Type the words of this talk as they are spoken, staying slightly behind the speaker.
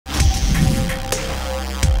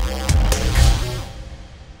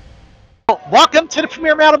welcome to the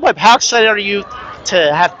premiere of Madam Web. How excited are you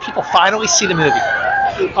to have people finally see the movie?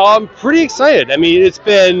 I'm pretty excited. I mean, it's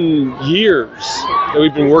been years that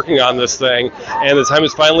we've been working on this thing, and the time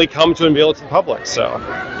has finally come to unveil it to the public. So,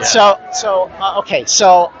 yeah. So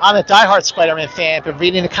I'm a diehard Spider-Man fan. Been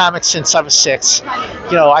reading the comics since I was 6.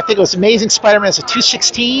 You know, I think it was Amazing Spider-Man as a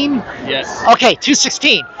 216. Yes. Okay,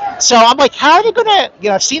 216. So I'm like, how are they gonna? You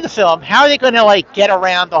know, I've seen the film. How are they gonna like get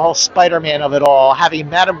around the whole Spider-Man of it all, having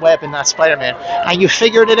Madam Web and not Spider-Man? And you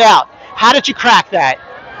figured it out. How did you crack that?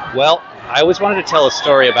 Well, I always wanted to tell a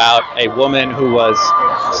story about a woman who was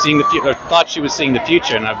seeing the future, or thought she was seeing the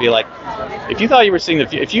future, and I'd be like, if you thought you were seeing the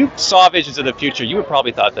future, if you saw visions of the future, you would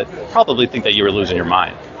probably think that you were losing your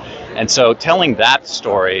mind. And so telling that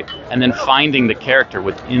story, and then finding the character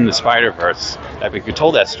within the Spider-Verse that we could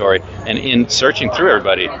told that story, and in searching through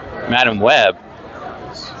everybody, Madam Web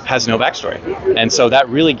has no backstory, and so that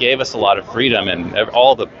really gave us a lot of freedom, and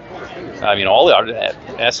all the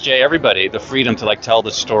SJ, everybody, the freedom to like tell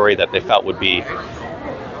the story that they felt would be,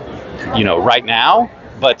 you know, right now,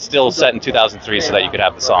 but still set in 2003, so that you could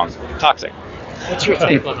have the song "Toxic." What's your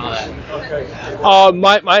take on all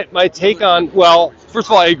that? My take on, well, first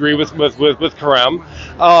of all, I agree with Kerem.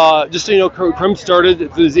 Just so you know, Kerem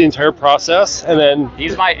started the entire process, and then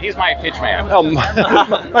he's my pitch man.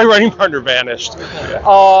 My writing partner vanished.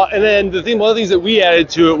 And then one of the things that we added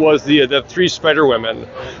to it was the 3 Spider Women,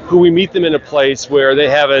 who we meet them in a place where they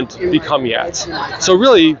haven't become yet. So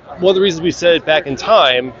really, one of the reasons we set it back in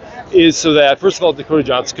time is so that, first of all, Dakota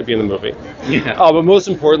Johnson could be in the movie. Yeah. But most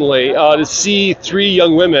importantly, to see 3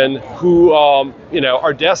 young women who,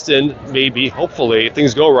 are destined, maybe, hopefully, if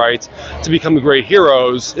things go right, to become great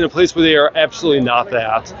heroes in a place where they are absolutely not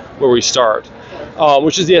that, where we start.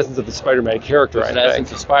 Which is the essence of the Spider-Man character, I think. The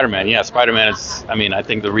essence of Spider-Man, yeah. Spider-Man is, I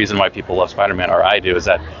think the reason why people love Spider-Man, or I do, is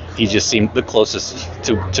that he just seemed the closest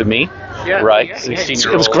to me, right? Yeah.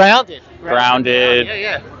 It was grounded. Grounded.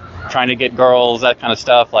 Yeah. Trying to get girls, that kind of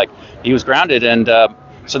stuff. Like, he was grounded, and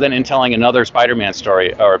so then in telling another Spider-Man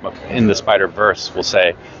story, or in the Spider-Verse, we'll say,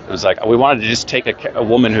 it was like, we wanted to just take a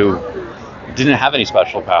woman who didn't have any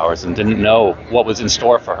special powers and didn't know what was in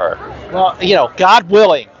store for her. Well, God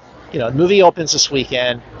willing, the movie opens this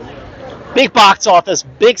weekend, big box office,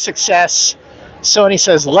 big success. Sony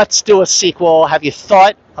says, let's do a sequel. Have you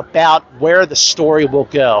thought about where the story will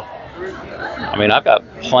go? I've got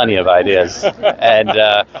plenty of ideas, and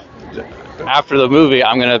after the movie,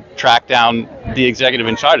 I'm going to track down the executive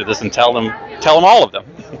in charge of this and tell them all of them.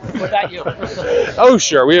 What about you? Oh,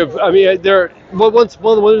 sure. We have. One of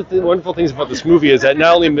the wonderful things about this movie is that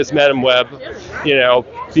not only Miss Madam Web,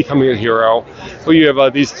 becoming a hero, but you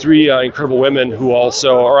have these 3 incredible women who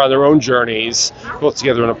also are on their own journeys, both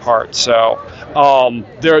together and apart. So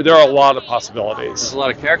there are a lot of possibilities. There's a lot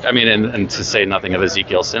of character. And to say nothing of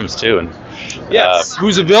Ezekiel Sims too, and yes,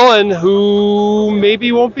 who's a villain who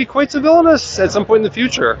maybe won't be quite so villainous at some point in the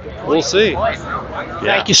future. We'll see.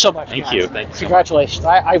 Thank you so much. Thank you. Congratulations.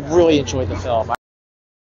 I really enjoyed the film.